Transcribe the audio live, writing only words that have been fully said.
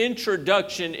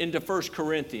introduction into 1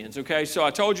 Corinthians, okay? So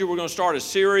I told you we're going to start a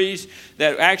series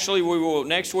that actually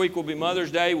next week will be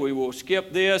Mother's Day. We will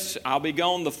skip this. I'll be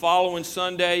gone the following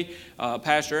Sunday.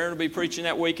 Pastor Aaron will be preaching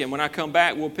that week, and when I come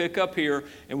back, we'll pick up here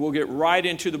and we'll get right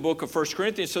into the book of 1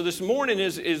 Corinthians. So this morning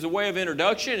is a way of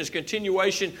introduction. It's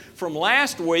continuation from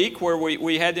last week where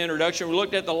we had the introduction. We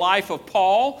looked at the life of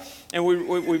Paul, and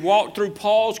we walked through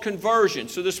Paul's conversion.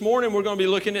 So this morning we're going to be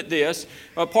looking at this,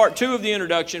 part 2 of the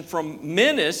introduction, from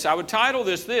Menace. I would title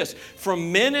this,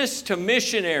 From Menace to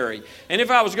Missionary. And if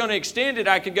I was going to extend it,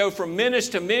 I could go from menace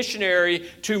to missionary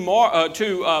to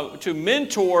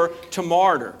mentor to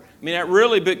martyr. I mean, that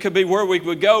really could be where we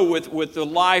would go with the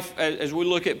life as we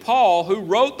look at Paul, who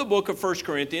wrote the book of 1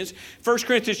 Corinthians. 1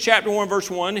 Corinthians chapter 1,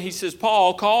 verse 1, he says,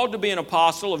 Paul, called to be an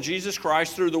apostle of Jesus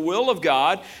Christ through the will of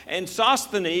God, and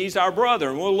Sosthenes, our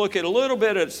brother. And we'll look at a little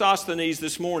bit at Sosthenes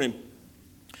this morning.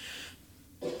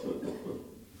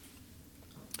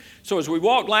 So as we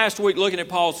walked last week looking at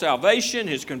Paul's salvation,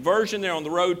 his conversion there on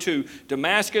the road to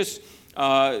Damascus,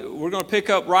 we're going to pick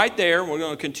up right there, and we're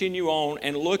going to continue on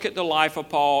and look at the life of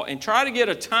Paul and try to get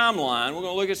a timeline. We're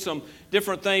going to look at some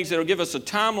different things that will give us a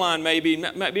timeline,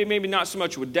 maybe not so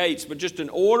much with dates, but just an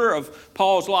order of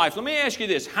Paul's life. Let me ask you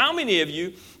this. How many of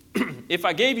you, if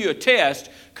I gave you a test,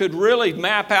 could really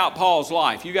map out Paul's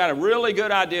life? You got a really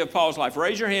good idea of Paul's life.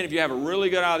 Raise your hand if you have a really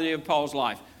good idea of Paul's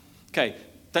life. Okay.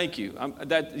 Thank you.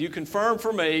 That you confirmed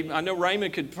for me. I know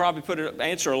Raymond could probably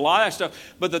answer a lot of that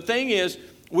stuff. But the thing is,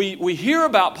 we hear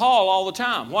about Paul all the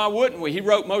time. Why wouldn't we? He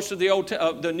wrote most of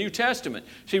the New Testament.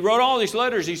 So he wrote all these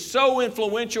letters. He's so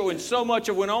influential and so much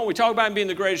of went on. We talk about him being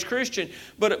the greatest Christian,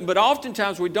 but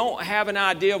oftentimes we don't have an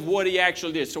idea of what he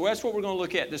actually did. So that's what we're going to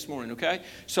look at this morning, okay?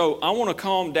 So I want to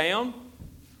calm down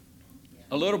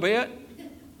a little bit.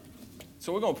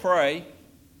 So we're going to pray.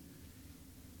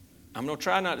 I'm going to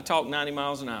try not to talk 90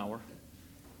 miles an hour.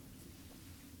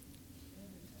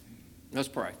 Let's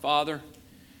pray. Father,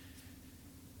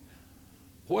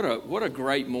 what a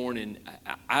great morning.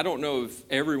 I don't know if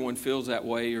everyone feels that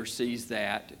way or sees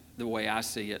that the way I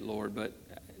see it, Lord, but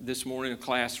this morning a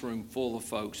classroom full of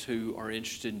folks who are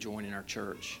interested in joining our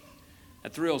church.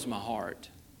 That thrills my heart.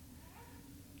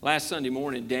 Last Sunday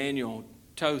morning, Daniel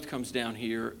Toth comes down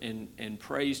here and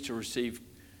prays to receive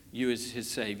you as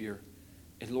his Savior.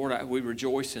 And Lord, we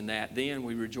rejoice in that then.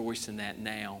 We rejoice in that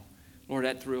now. Lord,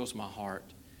 that thrills my heart.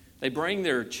 They bring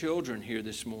their children here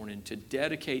this morning to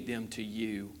dedicate them to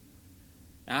you.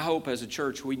 And I hope as a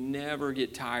church we never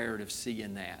get tired of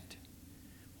seeing that.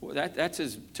 Well,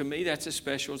 to me, that's as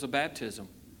special as a baptism.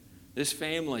 This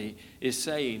family is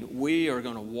saying we are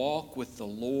going to walk with the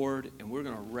Lord and we're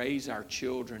going to raise our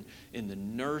children in the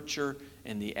nurture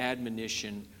and the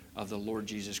admonition of the Lord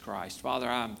Jesus Christ. Father,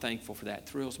 I'm thankful for that. It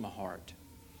thrills my heart.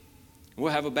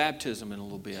 We'll have a baptism in a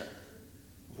little bit.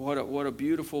 What a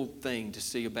beautiful thing to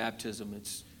see a baptism.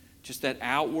 It's just that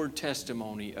outward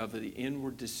testimony of the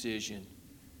inward decision.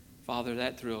 Father,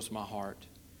 that thrills my heart.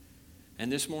 And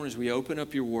this morning as we open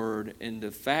up your word and the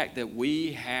fact that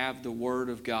we have the word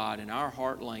of God in our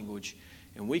heart language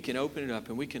and we can open it up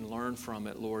and we can learn from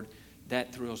it, Lord,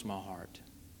 that thrills my heart.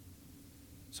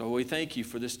 So we thank you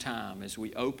for this time as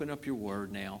we open up your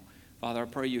word now. Father, I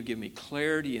pray you give me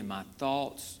clarity in my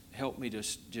thoughts. Help me to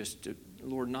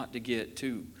Lord, not to get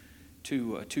too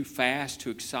fast,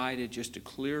 too excited, just to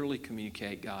clearly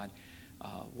communicate, God,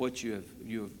 what you have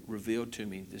revealed to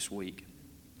me this week.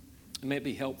 It may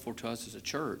be helpful to us as a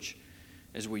church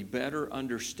as we better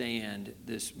understand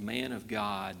this man of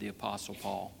God, the Apostle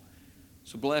Paul.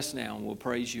 So bless now, and we'll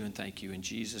praise you and thank you. In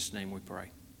Jesus' name we pray.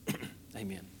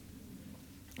 Amen.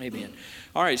 Amen.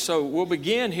 All right, so we'll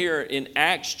begin here in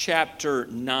Acts chapter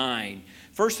 9.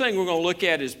 First thing we're going to look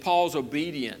at is Paul's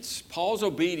obedience. Paul's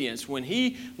obedience. When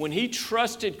he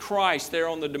trusted Christ there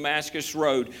on the Damascus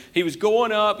road, he was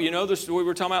going up. You know this we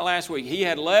were talking about last week. He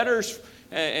had letters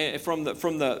from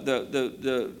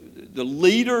the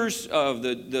leaders of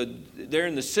there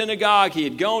in the synagogue. He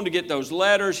had gone to get those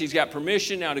letters. He's got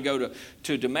permission now to go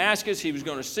to Damascus. He was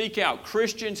going to seek out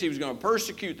Christians. He was going to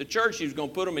persecute the church. He was going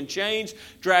to put them in chains,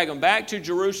 drag them back to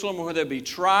Jerusalem where they'd be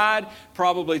tried,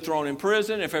 probably thrown in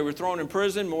prison. If they were thrown in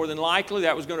prison, more than likely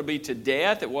that was going to be to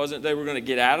death. It wasn't they were going to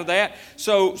get out of that.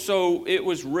 So it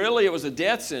was a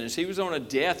death sentence. He was on a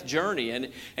death journey.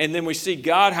 And then we see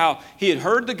God, how he had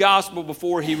heard the gospel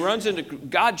before. He runs into,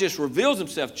 God just reveals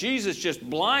himself. Jesus just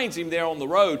blinds him there on the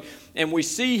road. And we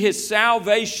see his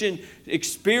salvation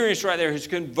experience right there, his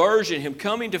conversion, him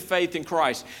coming to faith in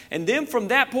Christ. And then from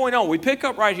that point on, we pick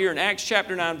up right here in Acts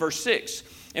chapter 9, verse 6.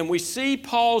 And we see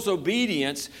Paul's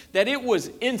obedience, that it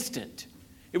was instant.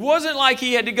 It wasn't like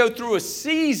he had to go through a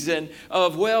season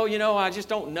of, well, I just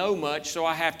don't know much, so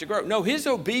I have to grow. No, his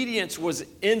obedience was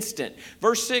instant.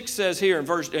 Verse 6 says here,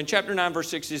 in chapter 9, verse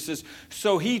 6, it says,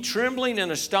 "So he, trembling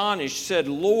and astonished, said,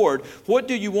 'Lord, what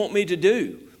do you want me to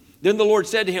do?' Then the Lord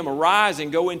said to him, 'Arise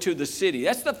and go into the city.'"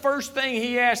 That's the first thing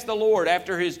he asked the Lord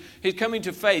after his coming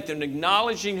to faith and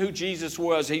acknowledging who Jesus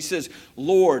was. He says,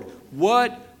 "Lord,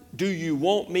 what do you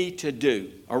want me to do?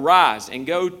 Arise and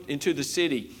go into the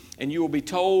city, and you will be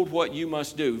told what you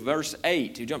must do." Verse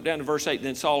 8, you jump down to verse 8.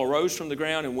 "Then Saul arose from the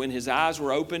ground, and when his eyes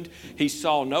were opened, he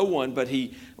saw no one, but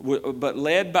they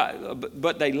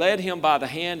led him by the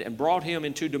hand and brought him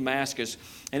into Damascus.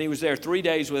 And he was there 3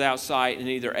 days without sight and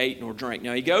neither ate nor drank."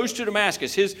 Now he goes to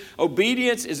Damascus. His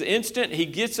obedience is instant. He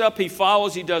gets up, he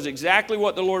follows, he does exactly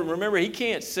what the Lord. Remember, he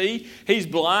can't see. He's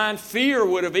blind. Fear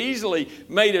would have easily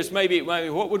made us maybe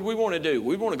what would we want to do?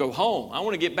 We want to go home. I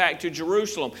want to get back to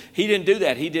Jerusalem. He didn't do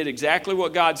that. He did exactly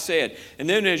what God said. And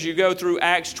then as you go through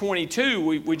Acts 22,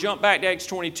 we jump back to Acts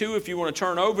 22. If you want to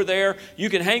turn over there, you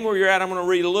can hang where you're at. I'm going to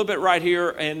read a little bit right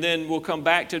here, and then we'll come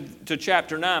back to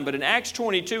chapter 9. But in Acts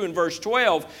 22 and verse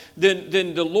 12,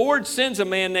 then the Lord sends a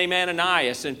man named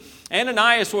Ananias. And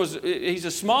Ananias he's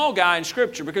a small guy in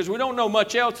Scripture because we don't know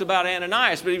much else about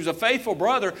Ananias, but he was a faithful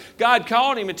brother. God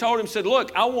called him and told him, said,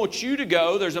 "Look, I want you to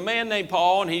go. There's a man named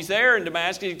Paul, and he's there in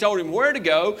Damascus." He told him where to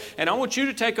go, and I want you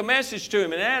to take a message to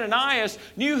him. And Ananias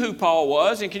knew who Paul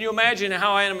was, and can you imagine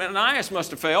how Ananias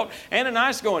must have felt?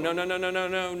 Ananias going,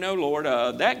 no, Lord,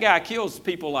 that guy kills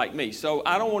people like me, so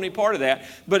I don't want any part of that.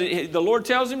 But the Lord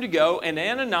tells him to go, and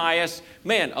Ananias,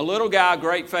 man, a little guy,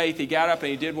 great faith, he got up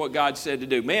and he did what God said to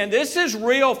do. Man, this is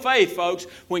real faith, folks.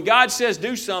 When God says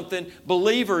do something,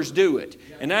 believers do it.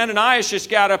 And Ananias just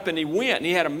got up and he went, and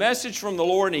he had a message from the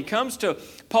Lord, and he comes to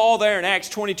Paul there in Acts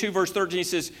 22, verse 13. He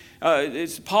says,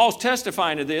 Paul's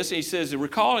testifying to this. He says,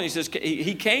 recalling, he says,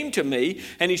 "He came to me,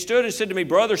 and he stood and said to me,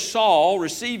 'Brother Saul,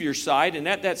 receive your sight.' And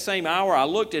at that same hour I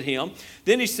looked at him.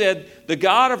 Then he said, 'The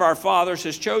God of our fathers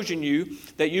has chosen you,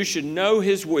 that you should know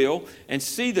his will, and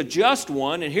see the just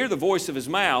one, and hear the voice of his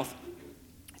mouth.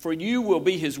 For you will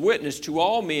be his witness to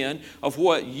all men of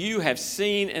what you have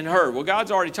seen and heard.'" Well,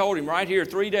 God's already told him right here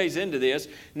 3 days into this.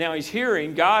 Now he's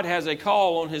hearing God has a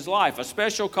call on his life, a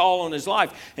special call on his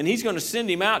life. And he's going to send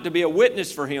him out to be a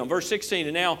witness for him. Verse 16,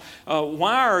 "And now,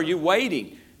 why are you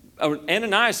waiting?"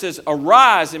 Ananias says,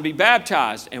 "Arise and be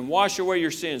baptized and wash away your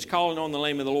sins, calling on the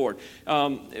name of the Lord."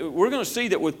 We're going to see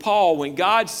that with Paul, when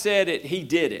God said it, he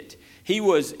did it. He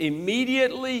was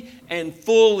immediately and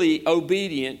fully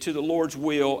obedient to the Lord's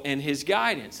will and his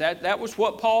guidance. That was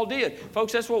what Paul did.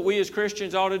 Folks, that's what we as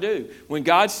Christians ought to do. When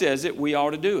God says it, we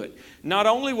ought to do it. Not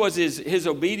only was his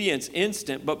obedience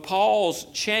instant, but Paul's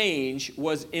change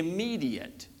was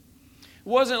immediate. It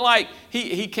wasn't like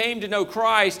he came to know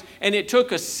Christ and it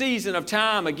took a season of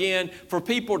time again for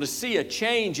people to see a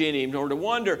change in him or to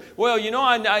wonder, well,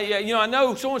 I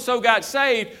know so-and-so got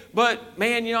saved, but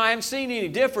man, I haven't seen any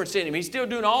difference in him. He's still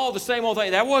doing all the same old thing.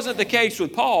 That wasn't the case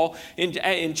with Paul.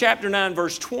 In chapter 9,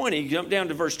 verse 20, jump down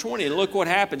to verse 20 and look what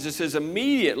happens. It says,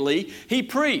 immediately he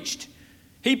preached.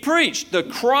 He preached the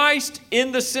Christ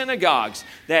in the synagogues,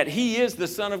 that he is the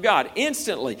Son of God.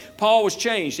 Instantly, Paul was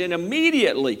changed. And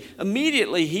immediately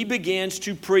he begins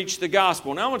to preach the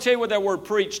gospel. Now, I want to tell you what that word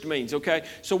preached means, okay?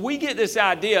 So we get this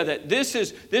idea that this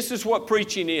is what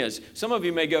preaching is. Some of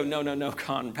you may go, no,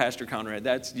 Pastor Conrad,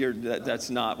 that's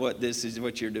not what this is,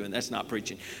 what you're doing. That's not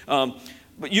preaching.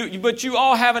 But you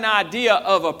all have an idea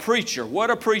of a preacher, what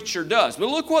a preacher does. But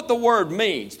look what the word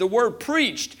means. The word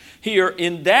preached here,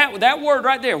 in that word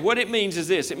right there, what it means is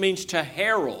this. It means to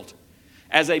herald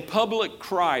as a public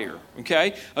crier,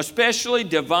 okay? Especially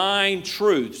divine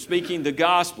truth, speaking the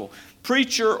gospel.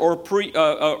 Preacher or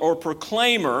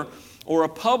proclaimer or a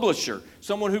publisher,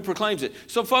 someone who proclaims it.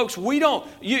 So folks, we don't,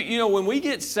 when we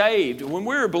get saved, when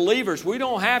we're believers, we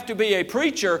don't have to be a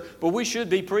preacher, but we should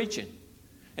be preaching.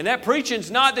 And that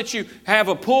preaching's not that you have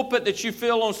a pulpit that you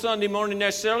fill on Sunday morning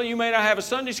necessarily. You may not have a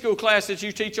Sunday school class that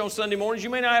you teach on Sunday mornings. You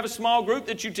may not have a small group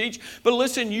that you teach. But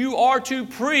listen, you are to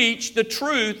preach the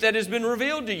truth that has been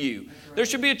revealed to you. There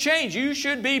should be a change. You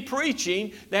should be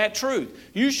preaching that truth.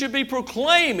 You should be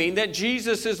proclaiming that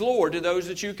Jesus is Lord to those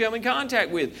that you come in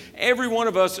contact with. Every one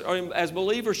of us as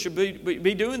believers should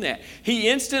be doing that. He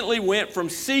instantly went from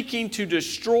seeking to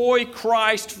destroy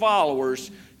Christ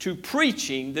followers to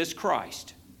preaching this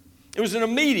Christ. It was an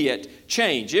immediate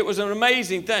change. It was an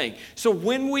amazing thing. So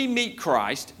when we meet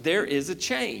Christ, there is a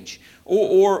change.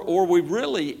 Or we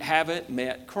really haven't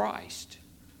met Christ.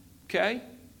 Okay?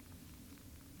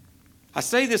 I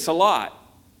say this a lot.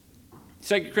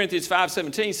 2 Corinthians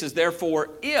 5:17 says, therefore,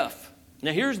 if.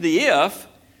 Now here's the if.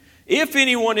 If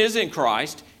anyone is in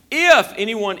Christ, then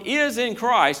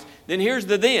here's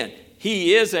the then.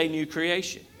 He is a new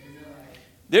creation.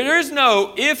 There is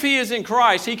no, if he is in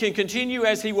Christ, he can continue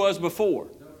as he was before.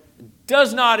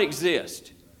 Does not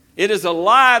exist. It is a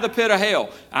lie of the pit of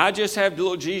hell. I just have the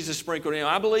little Jesus sprinkled in.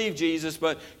 I believe Jesus,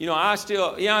 but,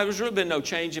 there's really been no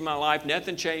change in my life.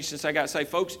 Nothing changed since I got saved.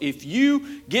 Folks, if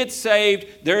you get saved,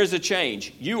 there is a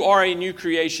change. You are a new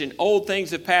creation. Old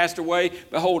things have passed away.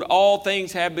 Behold, all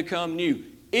things have become new.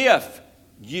 If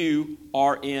you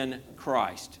are in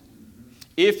Christ.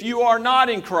 If you are not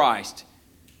in Christ,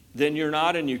 then you're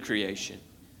not a new creation.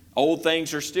 Old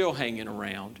things are still hanging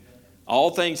around.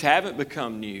 All things haven't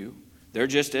become new. They're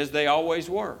just as they always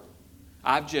were.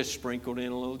 I've just sprinkled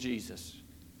in a little Jesus.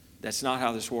 That's not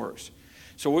how this works.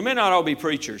 So we may not all be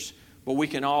preachers, but we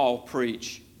can all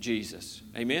preach Jesus.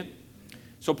 Amen?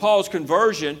 So Paul's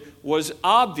conversion was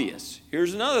obvious.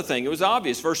 Here's another thing. It was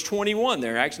obvious. Verse 21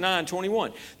 there, Acts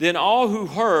 9:21. Then all who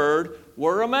heard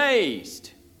were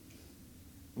amazed.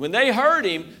 When they heard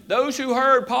him, those who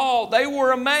heard Paul, they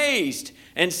were amazed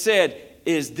and said,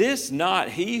 is this not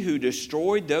he who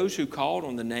destroyed those who called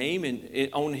on the name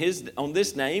on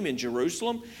this name in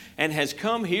Jerusalem, and has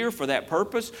come here for that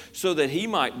purpose, so that he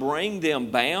might bring them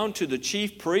bound to the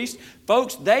chief priest?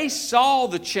 Folks, they saw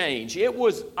the change. It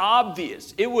was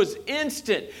obvious. It was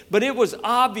instant, but it was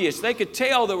obvious. They could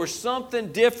tell there was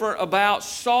something different about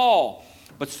Saul.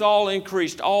 But Saul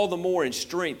increased all the more in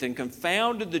strength and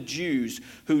confounded the Jews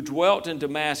who dwelt in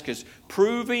Damascus,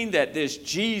 proving that this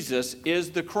Jesus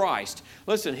is the Christ.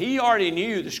 Listen, he already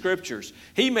knew the Scriptures.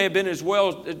 He may have been as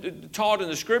well taught in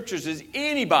the Scriptures as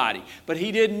anybody, but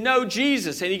he didn't know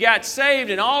Jesus, and he got saved,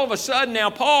 and all of a sudden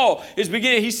now Paul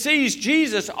he sees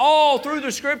Jesus all through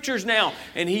the Scriptures now,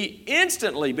 and he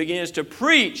instantly begins to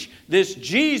preach this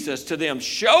Jesus to them,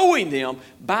 showing them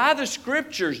by the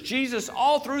Scriptures, Jesus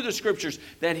all through the Scriptures,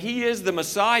 that he is the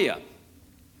Messiah.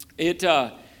 It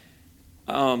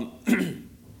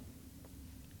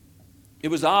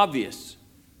was obvious.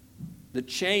 The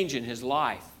change in his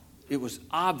life. It was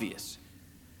obvious.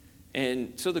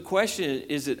 And so the question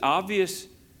is it obvious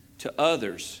to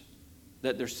others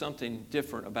that there's something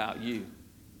different about you?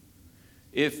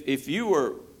 If you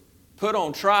were put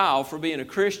on trial for being a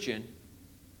Christian,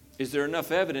 is there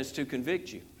enough evidence to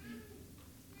convict you?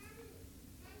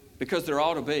 Because there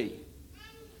ought to be.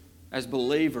 As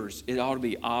believers, it ought to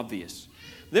be obvious.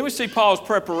 Then we see Paul's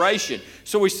preparation.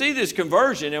 So we see this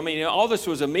conversion. I mean, all this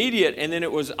was immediate, and then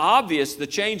it was obvious, the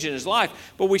change in his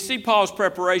life. But we see Paul's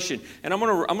preparation. And I'm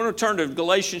going to turn to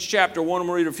Galatians chapter 1. I'm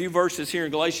going to read a few verses here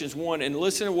in Galatians 1 and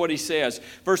listen to what he says.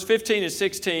 Verse 15 and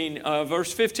 16,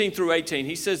 verse 15 through 18,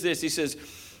 he says this. He says,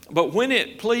 but when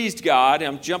it pleased God,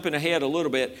 I'm jumping ahead a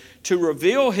little bit, to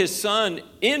reveal his Son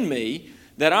in me,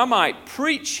 that I might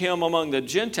preach him among the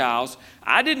Gentiles,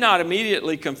 I did not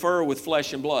immediately confer with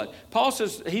flesh and blood. Paul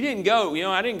says he didn't go.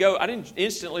 I didn't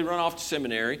instantly run off to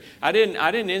seminary. I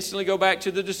didn't instantly go back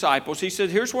to the disciples. He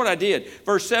said, here's what I did.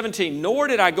 Verse 17, nor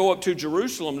did I go up to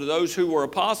Jerusalem to those who were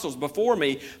apostles before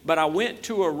me, but I went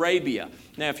to Arabia.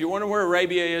 Now, if you're wondering where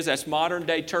Arabia is, that's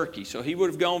modern-day Turkey. So he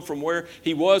would have gone from where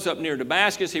he was up near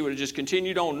Damascus. He would have just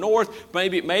continued on north.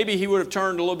 Maybe he would have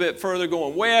turned a little bit further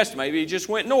going west. Maybe he just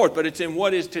went north. But it's in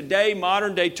what is today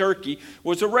modern-day Turkey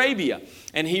was Arabia.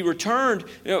 And he returned.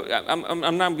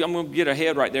 I'm going to get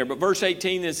ahead right there. But verse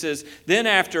 18 it says, then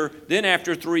after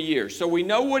 3 years. So we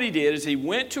know what he did is he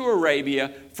went to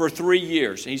Arabia for 3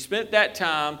 years. And he spent that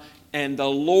time, and the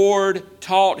Lord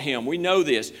taught him. We know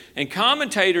this. And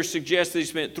commentators suggest that he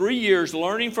spent 3 years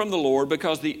learning from the Lord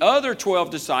because the other 12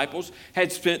 disciples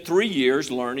had spent 3 years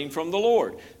learning from the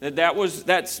Lord.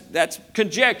 That's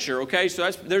conjecture, okay? So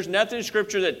there's nothing in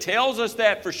Scripture that tells us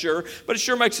that for sure, but it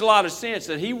sure makes a lot of sense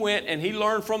that he went and he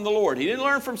learned from the Lord. He didn't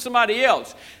learn from somebody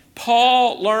else.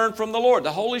 Paul learned from the Lord.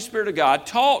 The Holy Spirit of God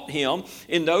taught him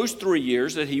in those 3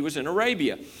 years that he was in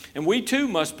Arabia. And we too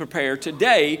must prepare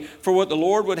today for what the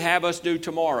Lord would have us do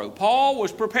tomorrow. Paul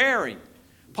was preparing.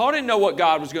 Paul didn't know what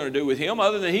God was going to do with him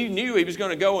other than he knew he was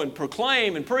going to go and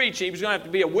proclaim and preach. He was going to have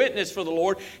to be a witness for the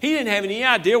Lord. He didn't have any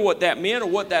idea what that meant or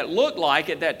what that looked like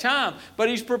at that time, but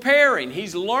he's preparing.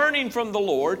 He's learning from the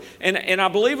Lord, and I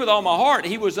believe with all my heart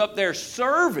he was up there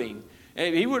serving.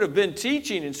 He would have been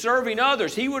teaching and serving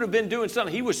others. He would have been doing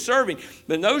something. He was serving.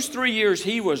 But in those 3 years,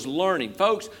 he was learning.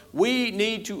 Folks, we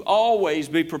need to always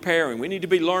be preparing. We need to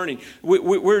be learning.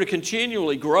 We're to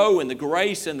continually grow in the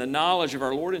grace and the knowledge of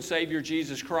our Lord and Savior,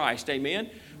 Jesus Christ. Amen?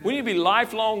 We need to be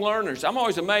lifelong learners. I'm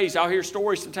always amazed. I'll hear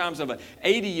stories sometimes of an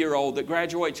 80-year-old that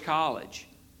graduates college.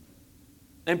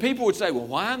 And people would say, well,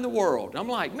 why in the world? I'm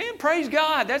like, man, praise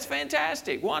God. That's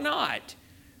fantastic. Why not?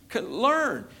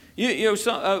 Learn.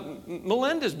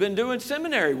 Melinda's been doing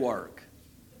seminary work.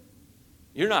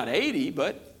 You're not 80,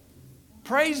 but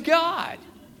praise God.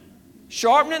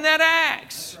 Sharpening that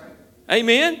axe.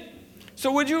 Amen?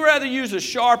 So would you rather use a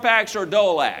sharp axe or a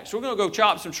dull axe? We're going to go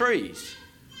chop some trees.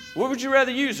 What would you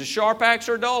rather use, a sharp axe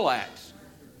or a dull axe?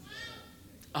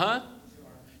 Huh?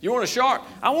 You want a sharp?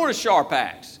 I want a sharp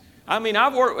axe. I mean, you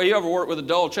ever worked with a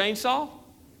dull chainsaw?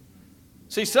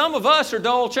 See, some of us are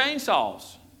dull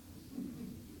chainsaws.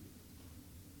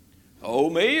 Oh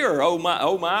me or oh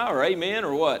my or amen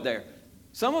or what there.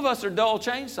 Some of us are dull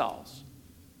chainsaws.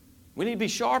 We need to be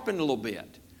sharpened a little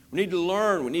bit. We need to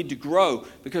learn. We need to grow.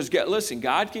 Because, listen,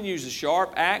 God can use a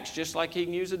sharp axe just like He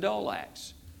can use a dull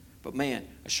axe. But, man,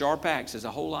 a sharp axe is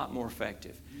a whole lot more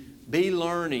effective. Be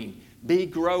learning. Be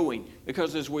growing.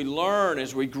 Because as we learn,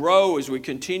 as we grow, as we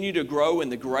continue to grow in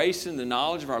the grace and the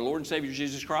knowledge of our Lord and Savior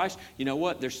Jesus Christ, you know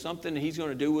what? There's something that He's going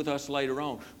to do with us later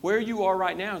on. Where you are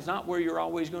right now is not where you're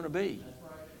always going to be.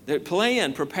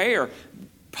 Plan, prepare.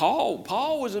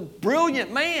 Paul was a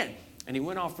brilliant man. And he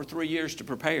went off for 3 years to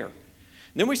prepare. And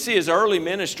then we see his early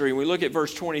ministry, and we look at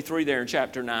verse 23 there in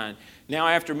chapter 9. Now,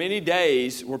 after many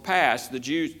days were passed, the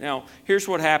Jews... Now, here's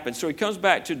what happened. So he comes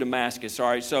back to Damascus, all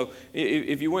right? So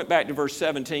if you went back to verse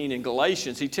 17 in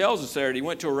Galatians, he tells us there that he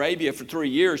went to Arabia for 3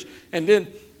 years, and then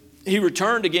he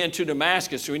returned again to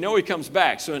Damascus. So we know he comes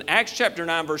back. So in Acts chapter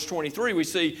 9, verse 23, we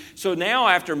see, so now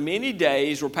after many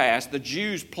days were passed, the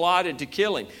Jews plotted to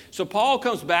kill him. So Paul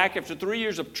comes back after 3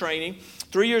 years of training,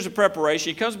 3 years of preparation.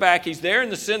 He comes back. He's there in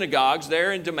the synagogues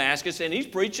there in Damascus, and he's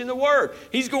preaching the word.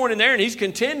 He's going in there, and he's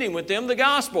contending with them the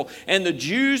gospel. And the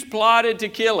Jews plotted to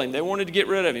kill him. They wanted to get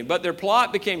rid of him. But their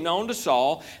plot became known to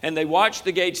Saul, and they watched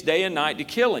the gates day and night to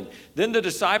kill him. Then the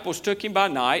disciples took him by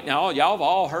night. Now, y'all have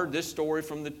all heard this story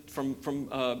from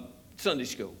Sunday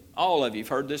school. All of you have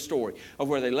heard this story of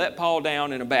where they let Paul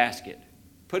down in a basket.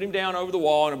 Put him down over the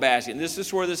wall in a basket. And this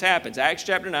is where this happens. Acts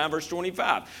chapter 9, verse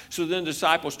 25. So then the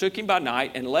disciples took him by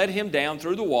night and let him down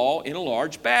through the wall in a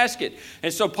large basket.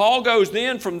 And so Paul goes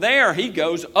then from there, he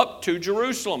goes up to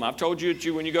Jerusalem. I've told you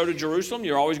that when you go to Jerusalem,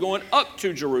 you're always going up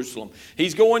to Jerusalem.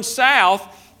 He's going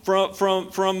south from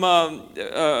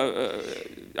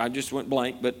I just went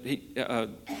blank, but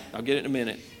I'll get it in a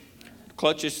minute.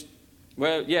 Clutches.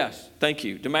 Well, yes, thank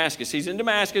you. Damascus. He's in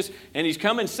Damascus, and he's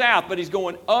coming south, but he's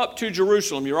going up to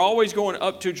Jerusalem. You're always going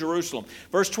up to Jerusalem.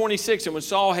 Verse 26, and when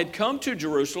Saul had come to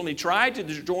Jerusalem, he tried to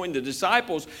join the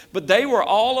disciples, but they were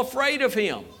all afraid of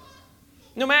him.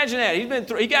 Now imagine that.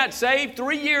 He got saved.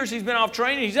 3 years he's been off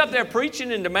training. He's up there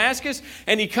preaching in Damascus,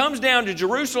 and he comes down to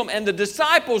Jerusalem, and the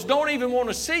disciples don't even want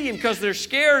to see him because they're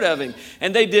scared of him.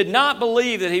 And they did not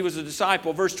believe that he was a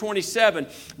disciple. Verse 27,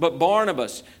 but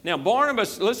Barnabas. Now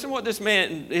Barnabas, listen what this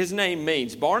man, his name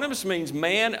means. Barnabas means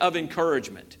man of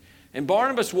encouragement. And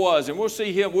Barnabas was, and we'll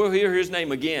hear his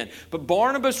name again. But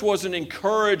Barnabas was an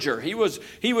encourager. He was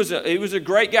a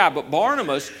great guy. But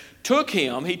Barnabas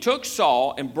he took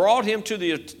Saul and brought him to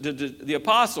the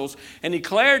apostles and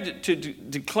declared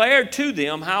to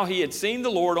them how he had seen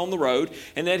the Lord on the road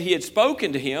and that he had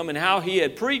spoken to him and how he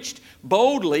had preached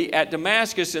boldly at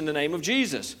Damascus in the name of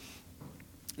Jesus.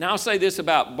 Now I'll say this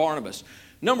about Barnabas.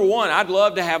 Number one, I'd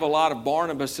love to have a lot of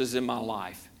Barnabases in my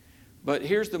life. But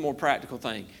here's the more practical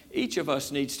thing. Each of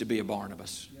us needs to be a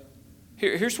Barnabas.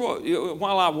 Here's what,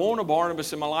 while I want a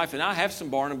Barnabas in my life, and I have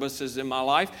some Barnabases in my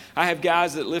life, I have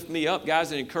guys that lift me up, guys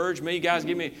that encourage me, guys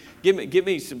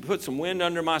put some wind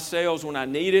under my sails when I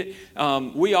need it.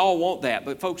 We all want that.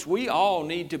 But folks, we all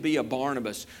need to be a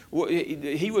Barnabas.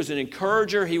 He was an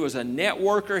encourager. He was a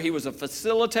networker. He was a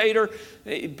facilitator.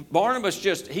 Barnabas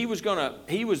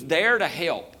he was there to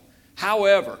help.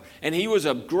 However, and he was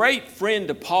a great friend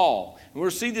to Paul. We'll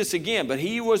see this again, but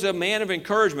he was a man of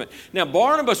encouragement. Now,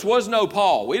 Barnabas was no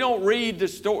Paul. We don't read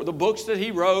the books that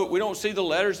he wrote. We don't see the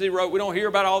letters that he wrote. We don't hear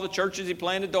about all the churches he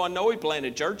planted, though I know he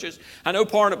planted churches. I know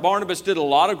Barnabas did a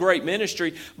lot of great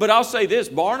ministry, but I'll say this,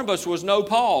 Barnabas was no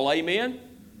Paul, amen?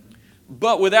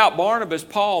 But without Barnabas,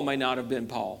 Paul may not have been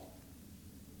Paul.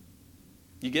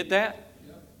 You get that?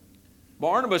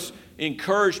 Barnabas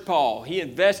encouraged Paul. He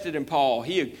invested in Paul.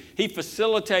 He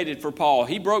facilitated for Paul.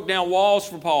 He broke down walls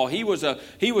for Paul. He was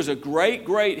a great,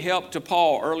 great help to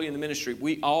Paul early in the ministry.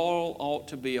 We all ought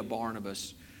to be a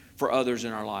Barnabas for others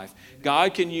in our life.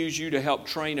 God can use you to help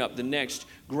train up the next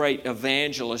great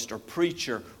evangelist or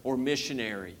preacher or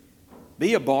missionary.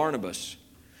 Be a Barnabas.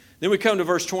 Then we come to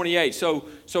verse 28. So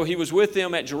he was with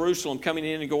them at Jerusalem, coming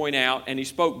in and going out, and he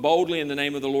spoke boldly in the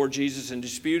name of the Lord Jesus and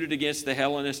disputed against the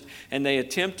Hellenists, and they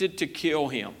attempted to kill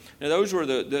him. Now those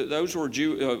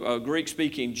were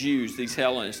Greek-speaking Jews, these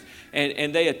Hellenists,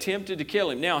 and they attempted to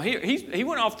kill him. Now he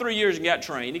went off 3 years and got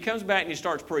trained. He comes back and he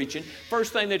starts preaching.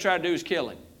 First thing they try to do is kill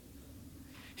him.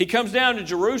 He comes down to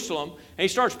Jerusalem and he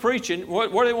starts preaching.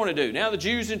 What do they want to do? Now the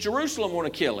Jews in Jerusalem want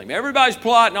to kill him. Everybody's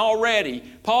plotting already.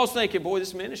 Paul's thinking, boy,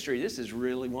 this ministry, this is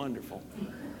really wonderful.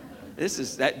 This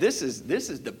is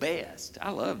the best.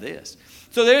 I love this.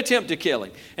 So they attempt to kill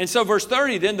him. And so verse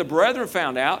 30, then the brethren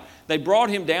found out. They brought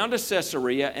him down to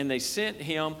Caesarea and they sent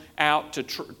him out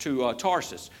to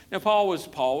Tarsus. Now Paul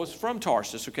was from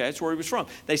Tarsus, okay? That's where he was from.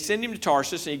 They send him to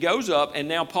Tarsus and he goes up, and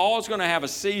now Paul is going to have a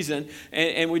season,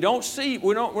 and we're not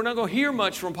going to hear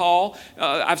much from Paul.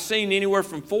 I've seen anywhere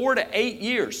from 4 to 8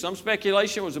 years. Some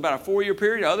speculation was about a 4-year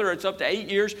period, other it's up to 8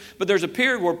 years. But there's a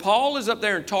period where Paul is up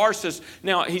there in Tarsus.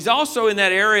 Now he's also in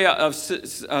that area of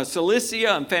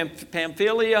Cilicia and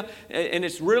Pamphylia, and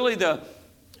it's really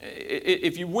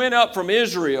if you went up from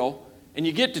Israel and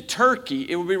you get to Turkey,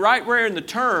 it would be right where in the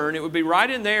turn, it would be right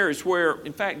in there is where,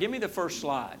 in fact, give me the first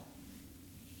slide.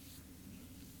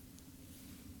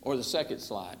 Or the second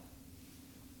slide.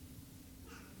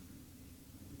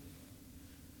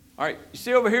 All right, you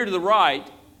see over here to the right,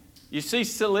 you see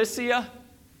Cilicia?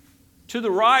 To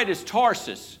the right is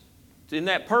Tarsus. In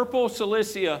that purple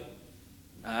Cilicia,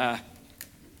 I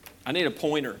need a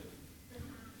pointer.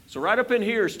 So right up in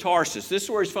here is Tarsus. This is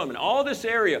where he's from. And all this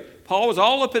area, Paul was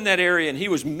all up in that area, and he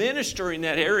was ministering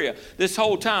that area this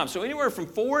whole time. So anywhere from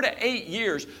 4 to 8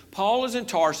 years, Paul is in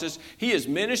Tarsus. He is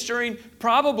ministering,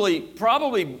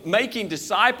 probably making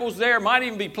disciples there. Might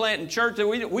even be planting church.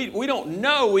 We don't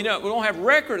know. We don't have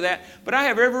record of that. But I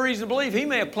have every reason to believe he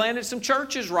may have planted some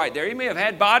churches right there. He may have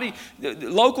had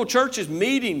local churches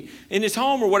meeting in his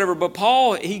home or whatever. But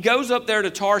Paul, he goes up there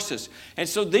to Tarsus. And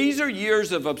so these are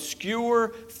years of obscure,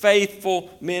 faithful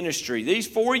ministry. These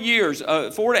 4 years,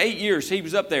 4 to 8 years, he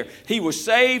was up there. He was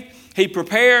saved, he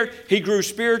prepared, he grew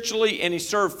spiritually, and he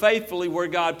served faithfully where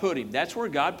God put him. That's where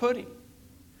God put him.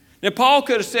 Now, Paul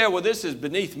could have said, well, this is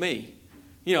beneath me.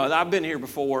 You know, I've been here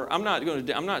before. I'm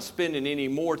not spending any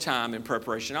more time in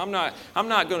preparation. I'm not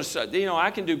going to, I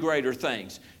can do greater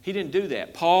things. He didn't do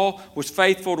that. Paul was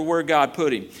faithful to where God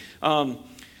put him.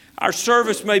 Our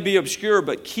service may be obscure,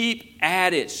 but keep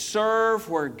at it. Serve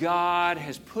where God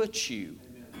has put you.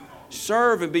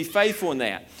 Serve and be faithful in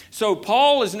that. So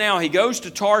Paul he goes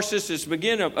to Tarsus. It's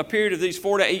beginning a period of these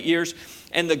 4 to 8 years.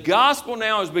 And the gospel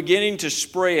now is beginning to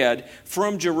spread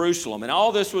from Jerusalem. And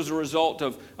all this was a result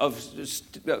of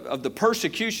the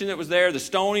persecution that was there, the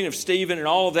stoning of Stephen and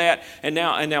all of that. And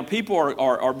now people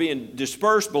are being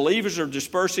dispersed. Believers are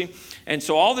dispersing. And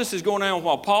so all this is going on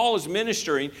while Paul is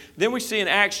ministering. Then we see in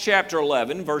Acts chapter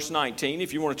 11, verse 19,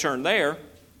 if you want to turn there.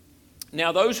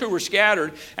 Now those who were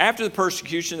scattered after the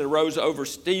persecution that arose over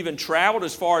Stephen traveled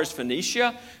as far as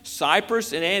Phoenicia,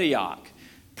 Cyprus, and Antioch,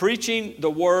 preaching the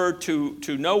word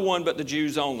to no one but the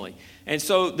Jews only. And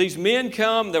so these men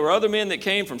come. There were other men that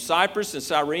came from Cyprus and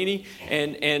Cyrene,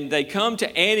 and they come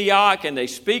to Antioch, and they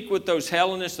speak with those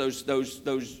Hellenists,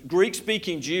 those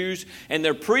Greek-speaking Jews, and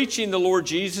they're preaching the Lord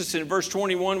Jesus. In verse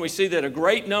 21, we see that a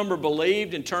great number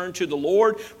believed and turned to the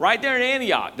Lord right there in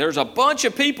Antioch. There's a bunch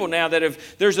of people now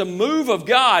there's a move of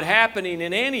God happening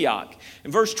in Antioch.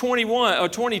 In verse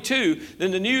 22,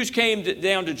 then the news came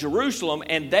down to Jerusalem,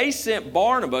 and they sent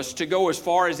Barnabas to go as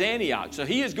far as Antioch. So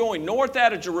he is going north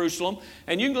out of Jerusalem,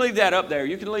 and you can leave that up there.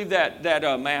 You can leave that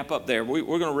map up there. We're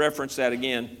going to reference that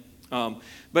again.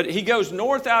 But he goes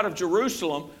north out of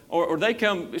Jerusalem, or they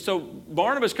come. So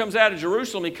Barnabas comes out of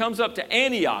Jerusalem. He comes up to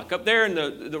Antioch, up there in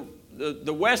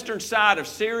the western side of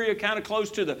Syria, kind of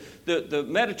close to the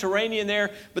Mediterranean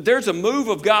there. But there's a move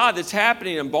of God that's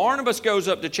happening, and Barnabas goes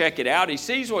up to check it out. He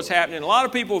sees what's happening. A lot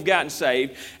of people have gotten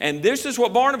saved, and this is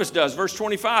what Barnabas does. Verse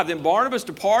 25, then Barnabas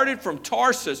departed for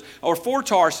Tarsus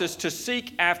to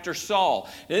seek after Saul.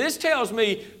 Now this tells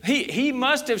me he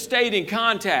must have stayed in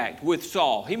contact with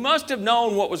Saul. He must have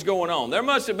known what was going on. There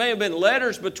may have been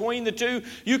letters between the two.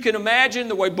 You can imagine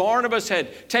the way Barnabas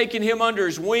had taken him under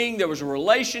his wing. There was a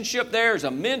relationship there. There's a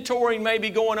mentoring maybe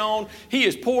going on. He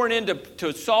is pouring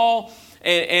into Saul.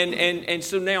 And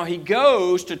so now he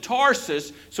goes to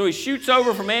Tarsus. So he shoots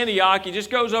over from Antioch. He just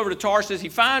goes over to Tarsus. He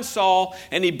finds Saul,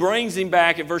 and he brings him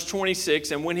back at verse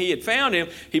 26. And when he had found him,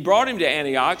 he brought him to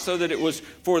Antioch, so that it was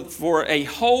for a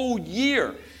whole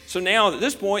year. So now at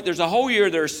this point, there's a whole year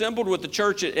they're assembled with the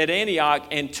church at Antioch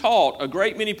and taught a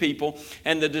great many people.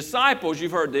 And the disciples,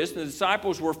 you've heard this, the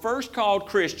disciples were first called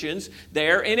Christians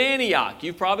there in Antioch.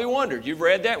 You've probably wondered, you've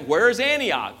read that, where is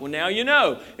Antioch? Well, now you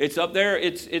know. It's up there,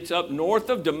 it's up north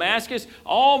of Damascus,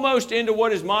 almost into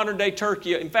what is modern-day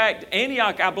Turkey. In fact,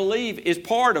 Antioch, I believe, is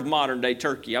part of modern-day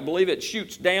Turkey. I believe it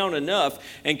shoots down enough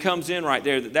and comes in right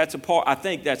there. That's a part, I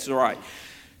think that's right.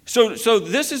 So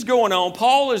this is going on.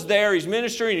 Paul is there. He's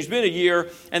ministering. He's been a year.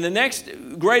 And the next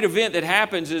great event that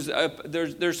happens is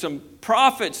there's some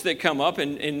prophets that come up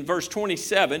in verse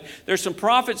 27. There's some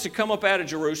prophets that come up out of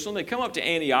Jerusalem. They come up to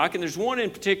Antioch. And there's one in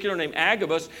particular named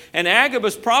Agabus. And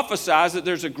Agabus prophesies that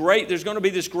there's going to be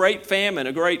this great famine.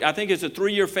 I think it's a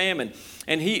 3-year famine.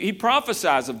 And he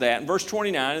prophesies of that in verse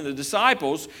 29. And the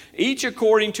disciples, each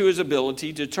according to his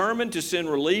ability, determined to send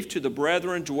relief to the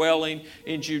brethren dwelling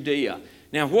in Judea.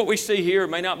 Now, what we see here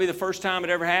may not be the first time it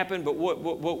ever happened, but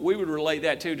what we would relate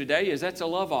that to today is that's a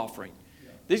love offering.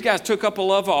 These guys took up a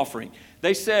love offering.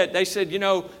 They said,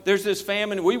 there's this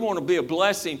famine. We want to be a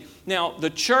blessing. Now, the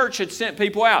church had sent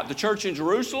people out. The church in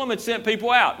Jerusalem had sent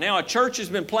people out. Now, a church has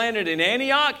been planted in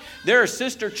Antioch. They're a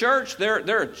sister church. They're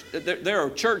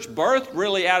a church birthed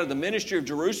really out of the ministry of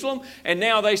Jerusalem. And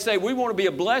now they say, we want to be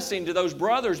a blessing to those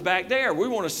brothers back there. We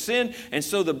want to send. And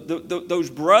so those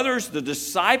brothers, the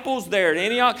disciples there at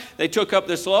Antioch, they took up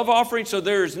this love offering. So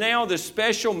there's now this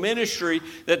special ministry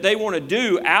that they want to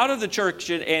do out of the church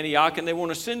at Antioch, and they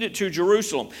want to send it to Jerusalem.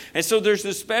 And so there's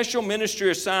this special ministry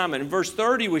assignment. In verse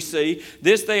 30 we see,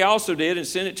 this they also did and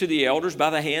sent it to the elders by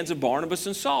the hands of Barnabas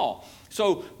and Saul.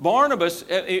 So Barnabas,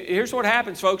 here's what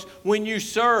happens, folks. When you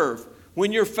serve,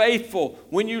 when you're faithful,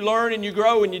 when you learn and you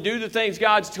grow and you do the things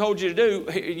God's told you to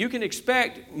do, you can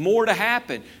expect more to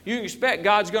happen. You can expect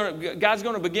God's going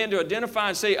to begin to identify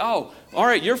and say, oh, all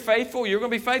right, you're faithful, you're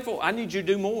going to be faithful, I need you to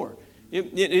do more.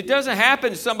 It doesn't happen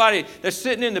to somebody that's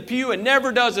sitting in the pew and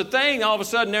never does a thing. All of a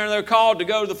sudden, they're called to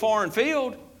go to the foreign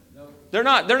field. No. They're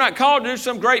not called to do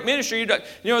some great ministry.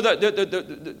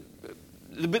 The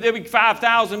big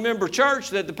 5,000 member church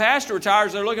that the pastor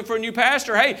retires, they're looking for a new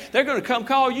pastor. Hey, they're going to come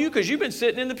call you because you've been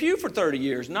sitting in the pew for 30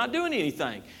 years, not doing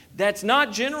anything. That's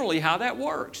not generally how that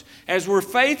works. As we're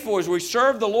faithful, as we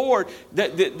serve the Lord,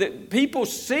 that people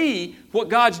see what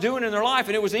God's doing in their life.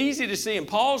 And it was easy to see in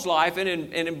Paul's life and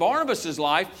in Barnabas'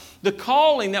 life, the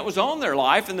calling that was on their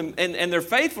life and their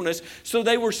faithfulness. So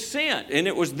they were sent, and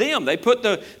it was them. They took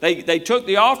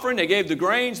the offering, they gave the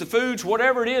grains, the foods,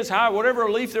 whatever it is, whatever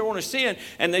relief they want to send,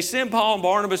 and they send Paul and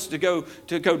Barnabas to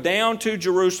go down to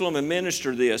Jerusalem and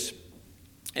minister this.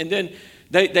 And then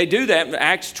They do that in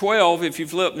Acts 12. If you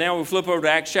flip over to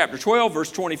Acts chapter 12,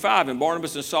 verse 25. And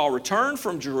Barnabas and Saul return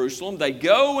from Jerusalem. They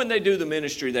go and they do the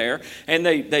ministry there. And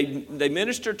they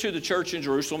minister to the church in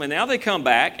Jerusalem. And now they come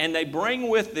back and they bring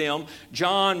with them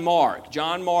John Mark.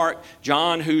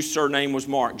 John, whose surname was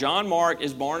Mark. John Mark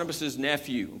is Barnabas'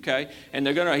 nephew, okay? And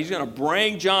he's going to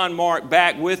bring John Mark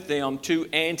back with them to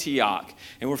Antioch.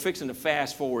 And we're fixing to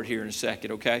fast forward here in a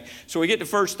second, okay? So we get to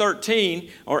verse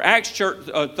 13, or Acts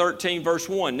 13, verse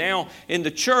 1. Now, in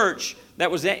the church that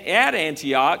was at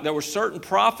Antioch, there were certain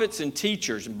prophets and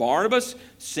teachers. Barnabas,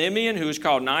 Simeon, who is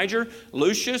called Niger,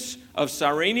 Lucius of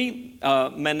Cyrene,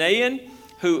 Manaen,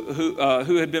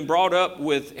 who had been brought up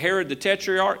with Herod the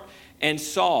Tetrarch, and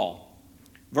Saul.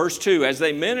 Verse 2, as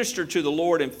they ministered to the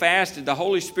Lord and fasted, the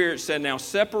Holy Spirit said, now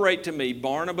separate to me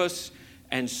Barnabas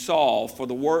and Saul for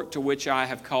the work to which I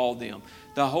have called them.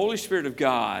 The Holy Spirit of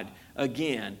God,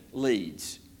 again,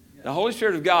 leads. The Holy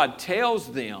Spirit of God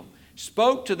tells them,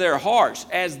 spoke to their hearts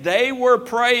as they were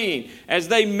praying, as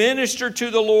they ministered to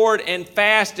the Lord and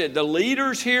fasted. The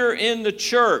leaders here in the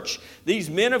church, these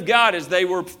men of God, as they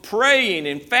were praying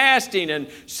and fasting and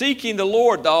seeking the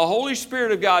Lord, the Holy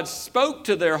Spirit of God spoke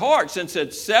to their hearts and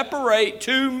said, separate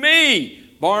to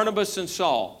me Barnabas and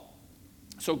Saul.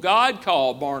 So God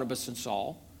called Barnabas and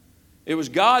Saul. It was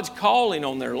God's calling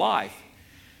on their life.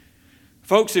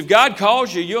 Folks, if God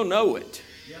calls you, you'll know it.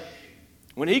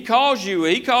 When He calls you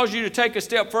to take a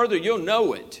step further, you'll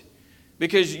know it.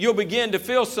 Because you'll begin to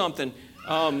feel something.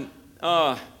 Ben,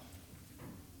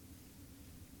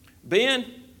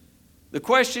 the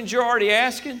questions you're already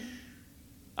asking,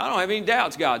 I don't have any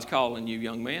doubts God's calling you,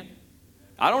 young man.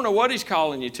 I don't know what He's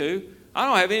calling you to. I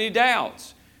don't have any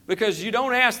doubts. Because you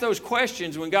don't ask those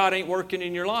questions when God ain't working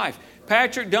in your life.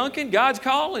 Patrick Duncan, God's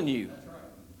calling you.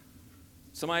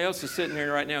 Somebody else is sitting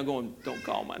there right now going, don't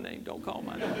call my name, don't call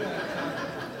my name.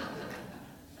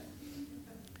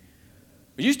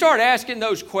 You start asking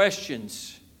those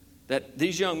questions that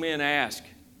these young men ask.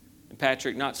 And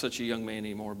Patrick, not such a young man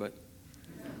anymore, but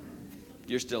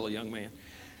you're still a young man.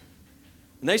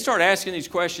 And they start asking these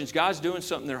questions. God's doing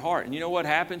something in their heart. And you know what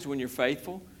happens when you're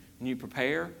faithful and you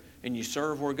prepare and you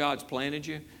serve where God's planted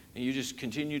you and you just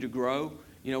continue to grow?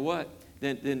 You know what?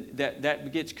 Then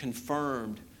that gets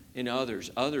confirmed in others.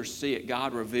 Others see it.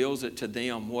 God reveals it to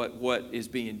them what is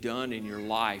being done in your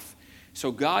life.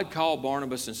 So God called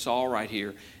Barnabas and Saul right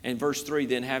here. And verse 3,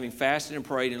 then having fasted and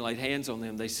prayed and laid hands on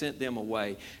them, they sent them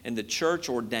away. And the church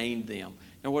ordained them.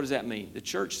 Now, what does that mean? The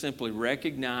church simply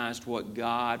recognized what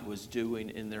God was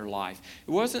doing in their life.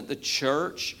 It wasn't the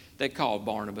church that called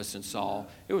Barnabas and Saul.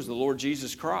 It was the Lord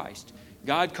Jesus Christ.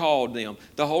 God called them.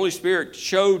 The Holy Spirit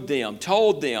showed them,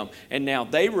 told them, and now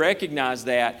they recognized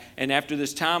that. And after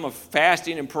this time of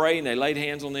fasting and praying, they laid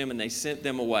hands on them and they sent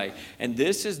them away. And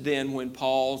this is then when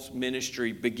Paul's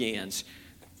ministry begins.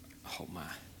 Oh, my.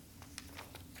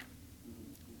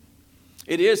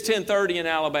 It is 10:30 in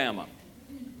Alabama.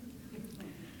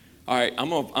 All right, I'm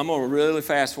gonna really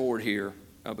fast forward here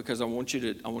because I want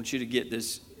you to get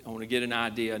this. I want to get an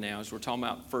idea now as we're talking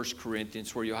about 1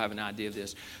 Corinthians where you'll have an idea of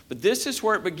this. But this is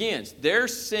where it begins. They're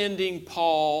sending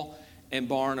Paul and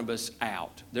Barnabas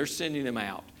out. They're sending them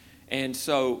out, and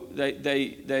so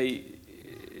they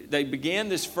began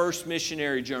this first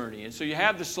missionary journey. And so you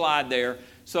have the slide there.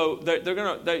 So they're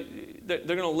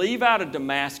gonna leave out of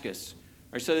Damascus.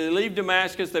 Right, so they leave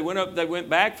Damascus. They went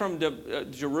back from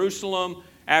Jerusalem.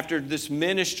 After this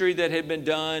ministry that had been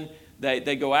done,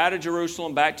 they go out of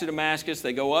Jerusalem back to Damascus.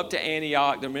 They go up to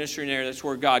Antioch. They're ministering there. That's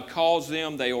where God calls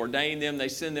them. They ordain them. They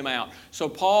send them out. So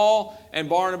Paul and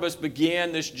Barnabas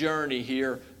began this journey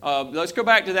here. Let's go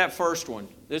back to that first one.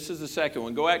 This is the second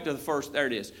one. Go back to the first. There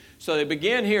it is. So they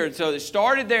begin here. So they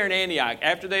started there in Antioch.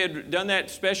 After they had done that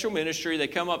special ministry, they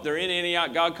come up. They're in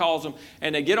Antioch. God calls them.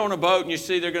 And they get on a boat. And you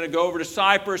see they're going to go over to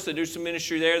Cyprus. They do some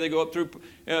ministry there. They go up through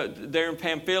there in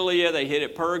Pamphylia. They hit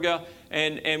at Perga.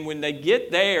 And when they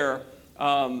get there,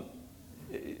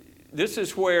 this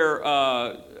is where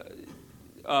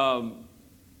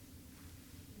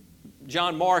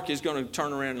John Mark is going to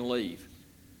turn around and leave.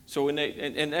 So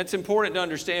and that's important to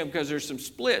understand because there's some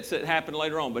splits that happen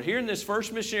later on. But here in this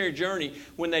first missionary journey,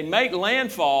 when they make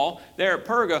landfall there at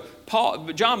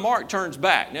Perga, John Mark turns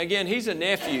back. Now again, he's a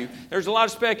nephew. There's a lot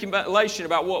of speculation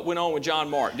about what went on with John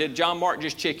Mark. Did John Mark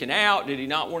just chicken out? Did he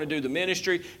not want to do the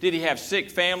ministry? Did he have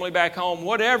sick family back home?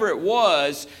 Whatever it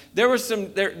was,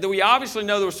 we obviously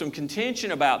know there was some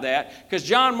contention about that because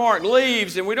John Mark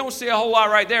leaves, and we don't see a whole lot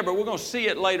right there, but we're going to see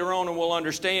it later on and we'll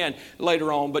understand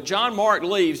later on. But John Mark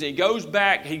leaves. He goes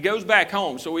back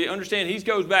home. So we understand he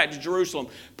goes back to Jerusalem.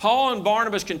 Paul and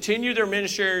Barnabas continue their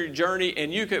ministry journey,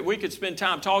 and we could spend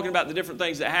time talking about the different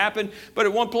things that happened. But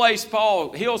at one place,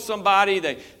 Paul heals somebody.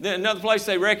 Then another place,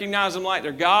 they recognize them like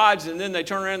they're gods, and then they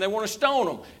turn around and they want to stone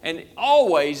them. And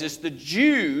always it's the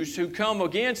Jews who come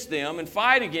against them and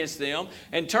fight against them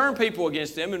and turn people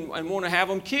against them and want to have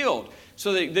them killed.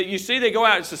 So you see they go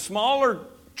out. It's a smaller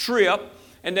trip.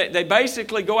 And they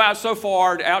basically go out so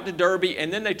far, out to Derby,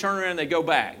 and then they turn around and they go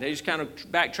back. They just kind of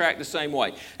backtrack the same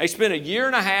way. They spend 1.5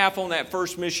 years on that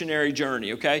first missionary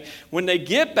journey, okay? When they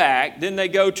get back, then they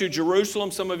go to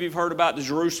Jerusalem. Some of you have heard about the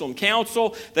Jerusalem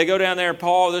Council. They go down there,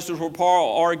 and this is where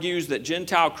Paul argues that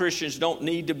Gentile Christians don't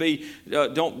need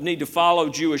to follow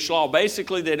Jewish law.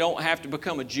 Basically, they don't have to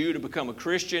become a Jew to become a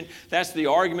Christian. That's the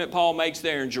argument Paul makes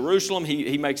there in Jerusalem.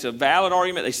 He makes a valid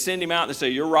argument. They send him out and they say,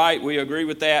 you're right, we agree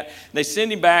with that. They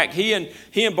send him back. He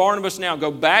and Barnabas now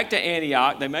go back to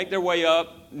Antioch. They make their way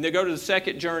up. And they go to the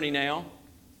second journey now.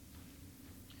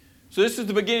 So this is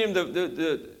the beginning of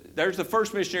there's the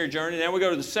first missionary journey. Now we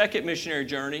go to the second missionary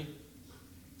journey.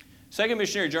 Second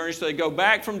missionary journey, so they go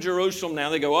back from Jerusalem now.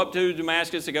 They go up to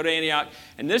Damascus, they go to Antioch.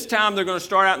 And this time they're going to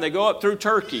start out and they go up through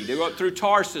Turkey. They go up through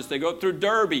Tarsus. They go up through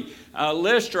Derby,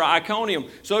 Lystra, Iconium.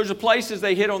 So there's the places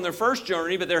they hit on their first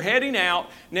journey, but they're heading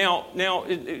out. Now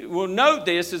we'll note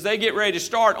this as they get ready to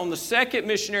start on the second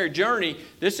missionary journey.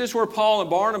 This is where Paul and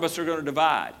Barnabas are going to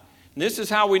divide. And this is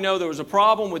how we know there was a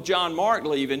problem with John Mark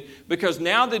leaving, because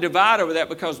now they divide over that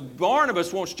because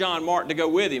Barnabas wants John Mark to go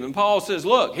with him. And Paul says,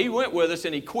 look, he went with us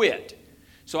and he quit.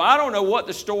 So I don't know what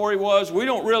the story was.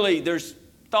 There's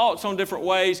thoughts on different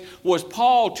ways. Was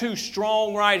Paul too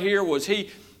strong right here? Was he?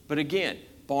 But again,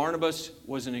 Barnabas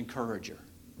was an encourager.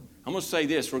 I'm going to say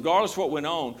this, regardless of what went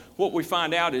on, what we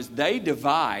find out is they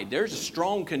divide. There's a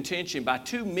strong contention by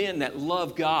two men that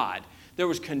love God. There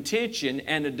was contention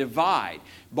and a divide.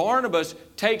 Barnabas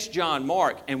takes John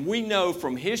Mark, and we know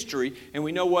from history, and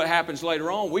we know what happens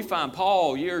later on, we find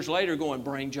Paul years later going,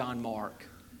 bring John Mark.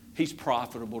 He's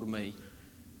profitable to me.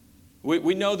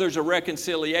 We know there's a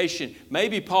reconciliation.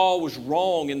 Maybe Paul was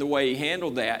wrong in the way he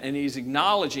handled that, and he's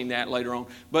acknowledging that later on.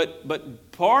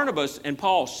 But Barnabas and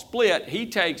Paul split.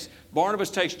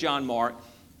 Barnabas takes John Mark.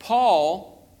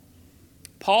 Paul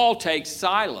takes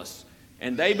Silas,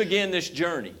 and they begin this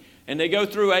journey. And they go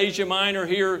through Asia Minor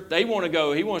here. He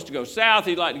wants to go south.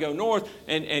 He'd like to go north.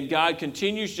 And God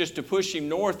continues just to push him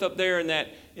north up there in that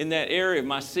area of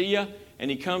Mysia. And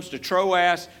he comes to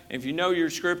Troas. And if you know your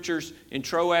scriptures, in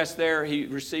Troas there, he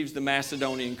receives the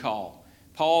Macedonian call.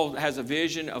 Paul has a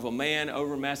vision of a man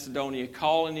over Macedonia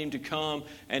calling him to come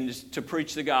and to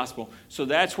preach the gospel. So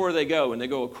that's where they go. And they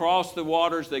go across the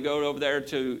waters. They go over there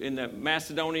in the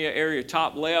Macedonia area,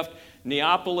 top left,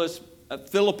 Neapolis,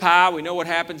 Philippi. We know what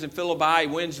happens in Philippi. He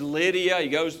wins Lydia.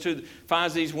 He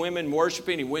finds these women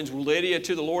worshiping. He wins Lydia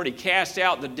to the Lord. He casts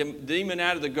out the demon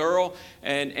out of the girl,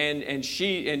 and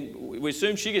we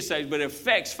assume she gets saved, but it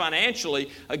affects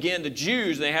financially again the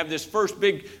Jews. They have this first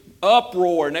big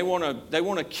uproar, and they want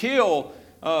to kill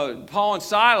Paul and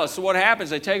Silas. So what happens?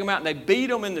 They take them out and they beat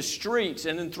them in the streets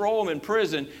and then throw them in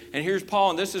prison. And here's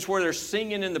Paul, and this is where they're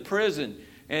singing in the prison.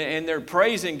 And they're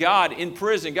praising God in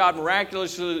prison. God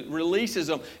miraculously releases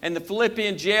them. And the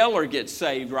Philippian jailer gets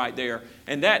saved right there.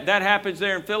 And that happens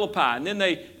there in Philippi. And then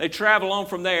they travel on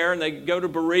from there and they go to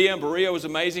Berea. And Berea was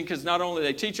amazing because not only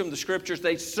they teach them the scriptures,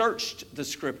 they searched the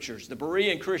scriptures. The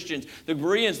Berean Christians, the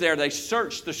Bereans there, they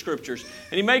searched the scriptures.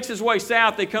 And he makes his way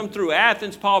south. They come through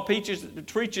Athens. Paul preaches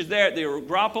there at the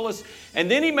Acropolis. And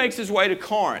then he makes his way to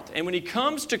Corinth. And when he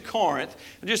comes to Corinth,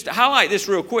 just to highlight this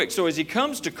real quick. So as he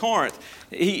comes to Corinth,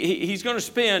 he's going to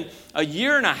spend a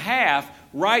year and a half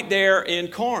right there in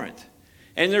Corinth.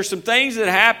 And there's some things that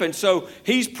happen. So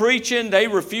he's preaching. They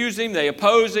refuse him. They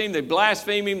oppose him. They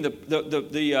blaspheme him.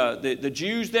 The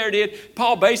Jews there did.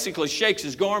 Paul basically shakes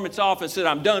his garments off and said,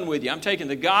 I'm done with you. I'm taking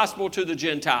the gospel to the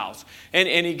Gentiles.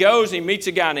 And he goes and he meets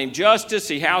a guy named Justus.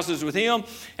 He houses with him.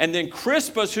 And then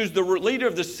Crispus, who's the leader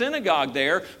of the synagogue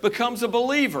there, becomes a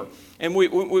believer. And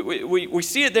we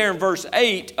see it there in verse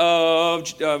 8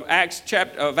 of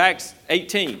Acts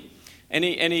 18. And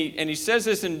he says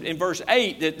this in verse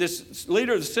 8, that this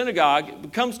leader of the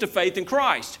synagogue comes to faith in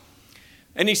Christ.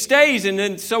 And he stays, and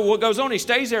then so what goes on, he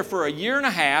stays there for a year and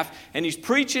a half, and he's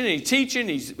preaching and he's teaching,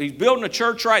 he's building a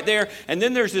church right there, and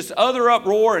then there's this other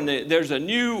uproar, and there's a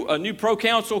new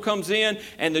proconsul comes in,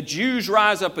 and the Jews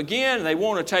rise up again, and they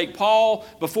want to take Paul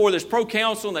before this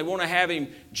proconsul, and they want to have him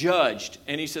judged.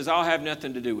 And he says, I'll have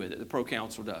nothing to do with it. The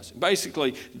proconsul does.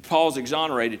 Basically, Paul's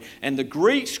exonerated. And the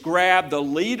Greeks grab the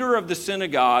leader of the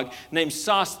synagogue named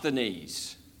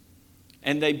Sosthenes,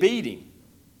 and they beat him.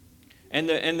 And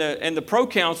the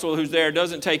proconsul who's there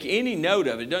doesn't take any note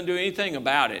of it. Doesn't do anything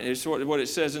about it. It's what it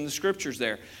says in the scriptures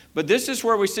there. But this is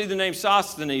where we see the name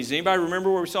Sosthenes. Anybody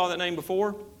remember where we saw that name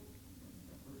before?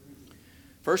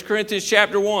 1 Corinthians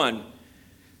chapter 1.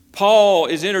 Paul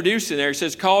is introducing there. He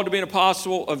says, called to be an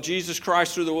apostle of Jesus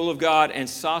Christ through the will of God, and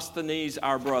Sosthenes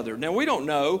our brother. Now we don't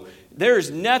know. There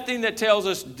is nothing that tells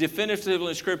us definitively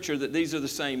in Scripture that these are the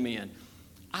same men.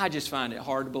 I just find it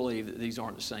hard to believe that these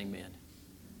aren't the same men.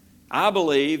 I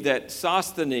believe that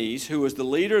Sosthenes, who was the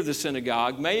leader of the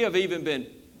synagogue, may have even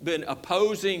been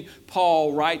opposing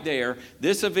Paul right there.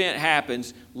 This event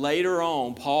happens. Later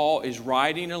on, Paul is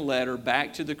writing a letter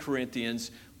back to the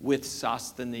Corinthians with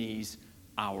Sosthenes,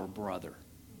 our brother.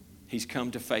 He's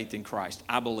come to faith in Christ.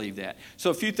 I believe that. So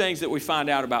a few things that we find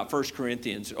out about 1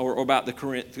 Corinthians, or about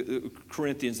the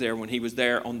Corinthians there when he was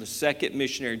there on the second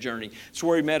missionary journey. It's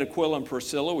where he met Aquila and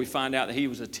Priscilla. We find out that he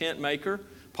was a tent maker.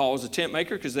 Paul was a tent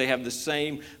maker because they have the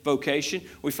same vocation.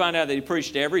 We find out that he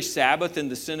preached every Sabbath in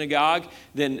the synagogue.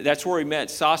 Then that's where he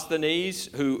met Sosthenes,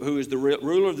 who is the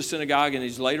ruler of the synagogue, and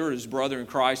he's later his brother in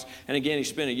Christ. And again, he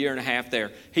spent a year and a half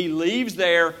there. He leaves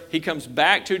there. He comes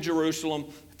back to Jerusalem.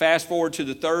 Fast forward to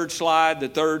the third slide, the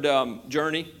third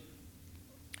journey.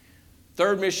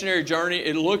 Third missionary journey,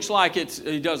 it looks like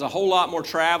he does a whole lot more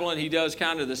traveling. He does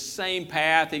kind of the same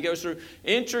path. He goes through.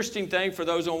 Interesting thing for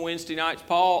those on Wednesday nights,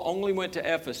 Paul only went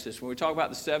to Ephesus. When we talk about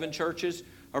the 7 churches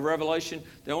of Revelation,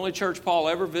 the only church Paul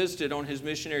ever visited on his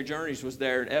missionary journeys was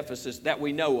there at Ephesus that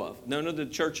we know of. None of the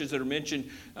churches that are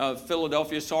mentioned,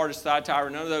 Philadelphia, Sardis, Thyatira,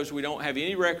 none of those, we don't have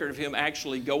any record of him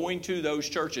actually going to those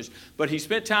churches. But he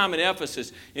spent time in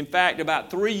Ephesus. In fact,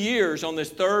 about 3 years on this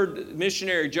third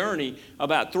missionary journey,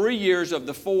 about 3 years of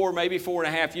the 4, maybe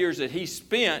 4.5 years that he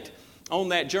spent on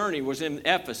that journey was in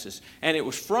Ephesus. And it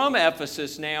was from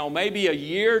Ephesus now, maybe a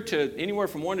year to anywhere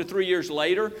from 1 to 3 years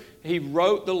later, he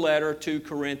wrote the letter to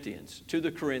Corinthians, to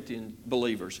the Corinthian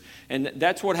believers. And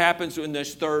that's what happens in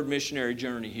this third missionary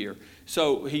journey here.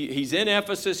 So he's in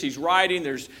Ephesus, he's writing.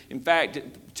 In fact,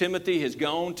 Timothy has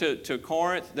gone to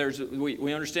Corinth.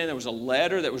 We understand there was a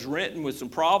letter that was written with some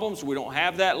problems. We don't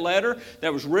have that letter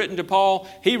that was written to Paul.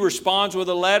 He responds with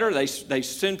a letter. They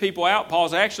send people out.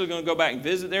 Paul's actually going to go back and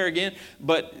visit there again.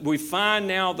 But we find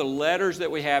now the letters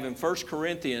that we have in 1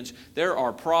 Corinthians, there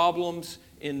are problems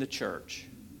in the church.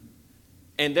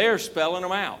 And they're spelling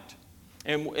them out.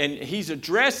 And he's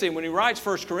addressing, when he writes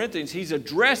 1 Corinthians, he's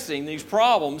addressing these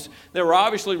problems that were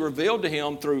obviously revealed to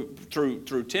him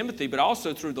through Timothy, but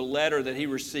also through the letter that he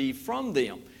received from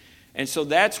them. And so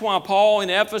that's why Paul in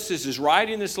Ephesus is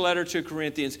writing this letter to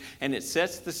Corinthians, and it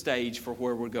sets the stage for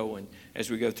where we're going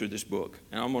as we go through this book.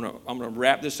 And I'm gonna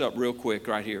wrap this up real quick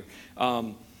right here.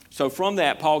 So from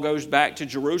that, Paul goes back to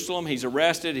Jerusalem. He's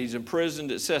arrested. He's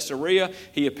imprisoned at Caesarea.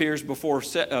 He appears before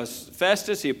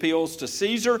Festus. He appeals to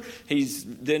Caesar. He's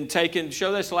then taken,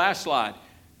 show this last slide.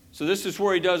 So this is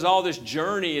where he does all this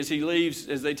journey as he leaves,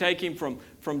 as they take him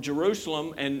from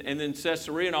Jerusalem and then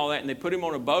Caesarea and all that, and they put him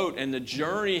on a boat, and the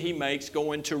journey he makes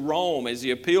going to Rome as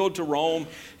he appealed to Rome,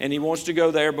 and he wants to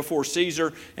go there before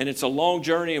Caesar, and it's a long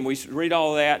journey, and we read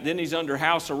all of that. Then he's under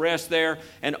house arrest there,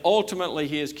 and ultimately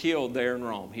he is killed there in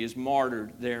Rome. He is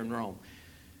martyred there in Rome.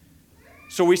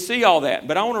 So we see all that,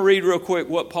 but I want to read real quick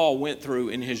what Paul went through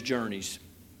in his journeys.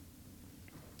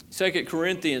 2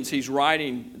 Corinthians, he's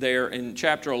writing there in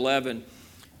chapter 11,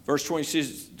 verse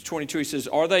 22, he says,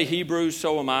 "Are they Hebrews?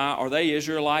 So am I. Are they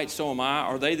Israelites? So am I.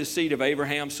 Are they the seed of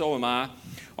Abraham? So am I.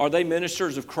 Are they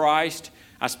ministers of Christ?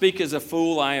 I speak as a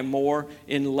fool, I am more.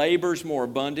 In labors more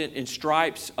abundant, in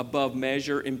stripes above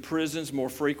measure, in prisons more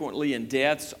frequently, in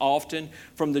deaths often.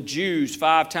 From the Jews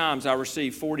 5 times I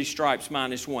received 40 stripes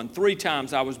minus 1. 3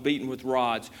 times I was beaten with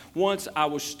rods. Once I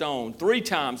was stoned. 3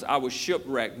 times I was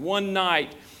shipwrecked. One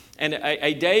night and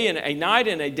a night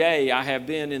and a day I have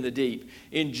been in the deep,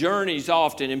 in journeys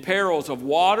often, in perils of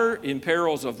water, in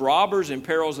perils of robbers, in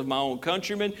perils of my own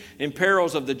countrymen, in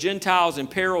perils of the Gentiles, in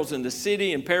perils in the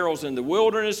city, in perils in the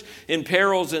wilderness, in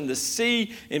perils in the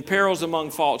sea, in perils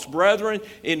among false brethren,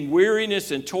 in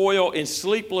weariness and toil, in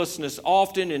sleeplessness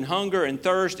often, in hunger and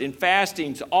thirst, in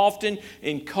fastings often,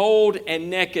 in cold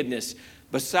and nakedness.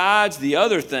 Besides the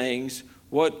other things,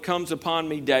 what comes upon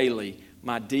me daily,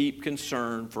 my deep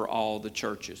concern for all the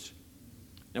churches."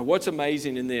 Now, what's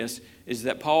amazing in this is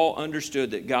that Paul understood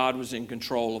that God was in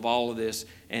control of all of this,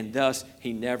 and thus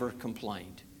he never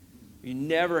complained. You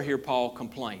never hear Paul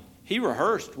complain. He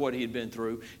rehearsed what he had been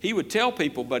through. He would tell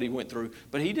people what he went through,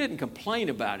 but he didn't complain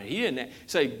about it. He didn't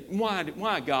say,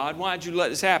 why God? Why did you let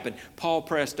this happen? Paul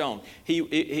pressed on.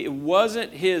 It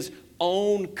wasn't his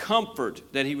own comfort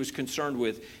that he was concerned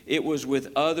with. It was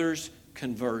with others'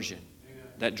 conversion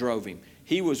that drove him.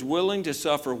 He was willing to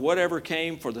suffer whatever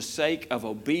came for the sake of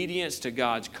obedience to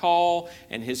God's call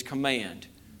and his command,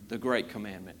 the great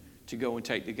commandment, to go and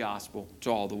take the gospel to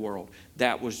all the world.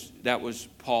 That was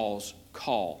Paul's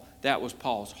call. That was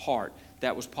Paul's heart.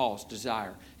 That was Paul's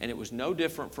desire. And it was no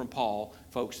different from Paul,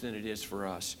 folks, than it is for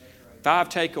us. 5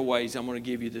 takeaways I'm going to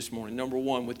give you this morning. Number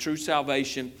 1, with true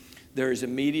salvation, there is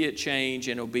immediate change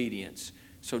and obedience.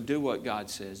 So do what God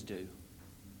says do.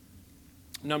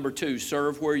 Number 2,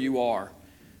 serve where you are.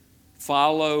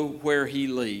 Follow where he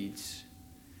leads.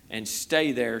 And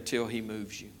stay there till he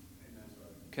moves you.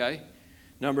 Okay?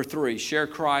 Number 3, share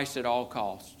Christ at all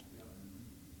costs.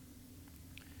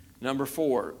 Number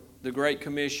 4, the Great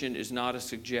Commission is not a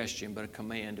suggestion but a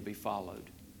command to be followed.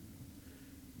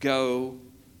 Go,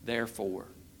 therefore,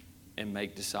 and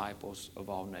make disciples of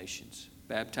all nations,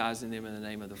 baptizing them in the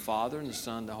name of the Father and the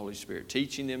Son and the Holy Spirit,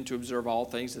 teaching them to observe all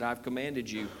things that I've commanded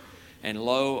you. And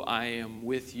lo, I am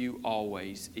with you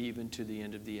always, even to the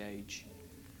end of the age.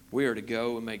 We are to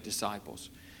go and make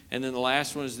disciples. And then the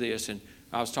last one is this, and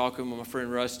I was talking with my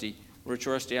friend Rusty. Rich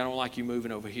Rusty, I don't like you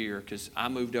moving over here because I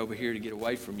moved over here to get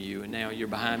away from you, and now you're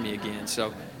behind me again.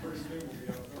 So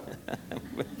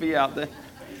be out there.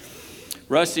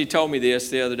 Rusty told me this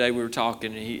the other day. We were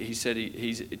talking, and he said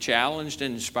he's challenged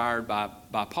and inspired by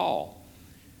Paul.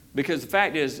 Because the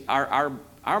fact is,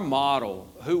 our model,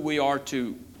 who we are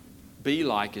to be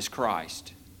like, is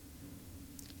Christ.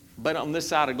 But on this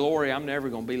side of glory, I'm never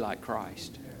going to be like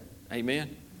Christ.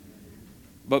 Amen?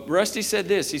 But Rusty said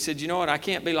this. He said, you know what? I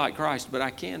can't be like Christ, but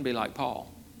I can be like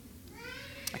Paul.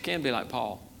 I can be like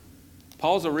Paul.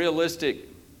 Paul's a realistic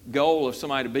goal of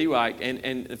somebody to be like.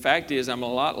 And the fact is, I'm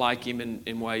a lot like him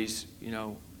in ways,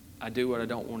 I do what I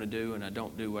don't want to do, and I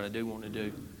don't do what I do want to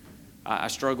do. I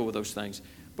struggle with those things.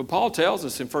 But Paul tells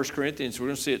us in 1 Corinthians, we're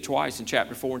going to see it twice in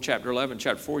chapter 4 and chapter 11.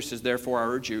 Chapter 4, he says, therefore I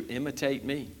urge you, imitate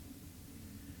me.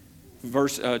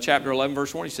 chapter 11,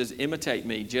 verse 1, he says, imitate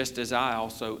me just as I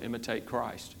also imitate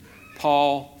Christ.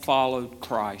 Paul followed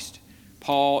Christ.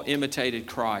 Paul imitated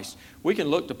Christ. We can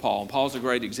look to Paul, and Paul's a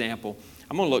great example.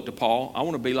 I'm going to look to Paul. I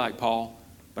want to be like Paul,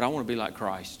 but I want to be like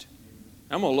Christ.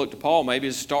 I'm going to look to Paul maybe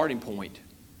as a starting point.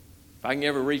 If I can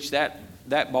ever reach that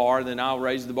bar, then I'll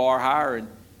raise the bar higher.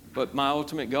 But my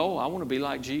ultimate goal, I want to be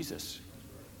like Jesus.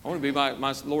 I want to be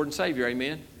my Lord and Savior,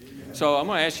 amen? So I'm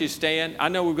going to ask you to stand. I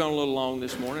know we've gone a little long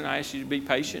this morning. I ask you to be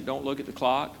patient. Don't look at the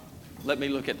clock. Let me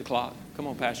look at the clock. Come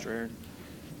on, Pastor Aaron.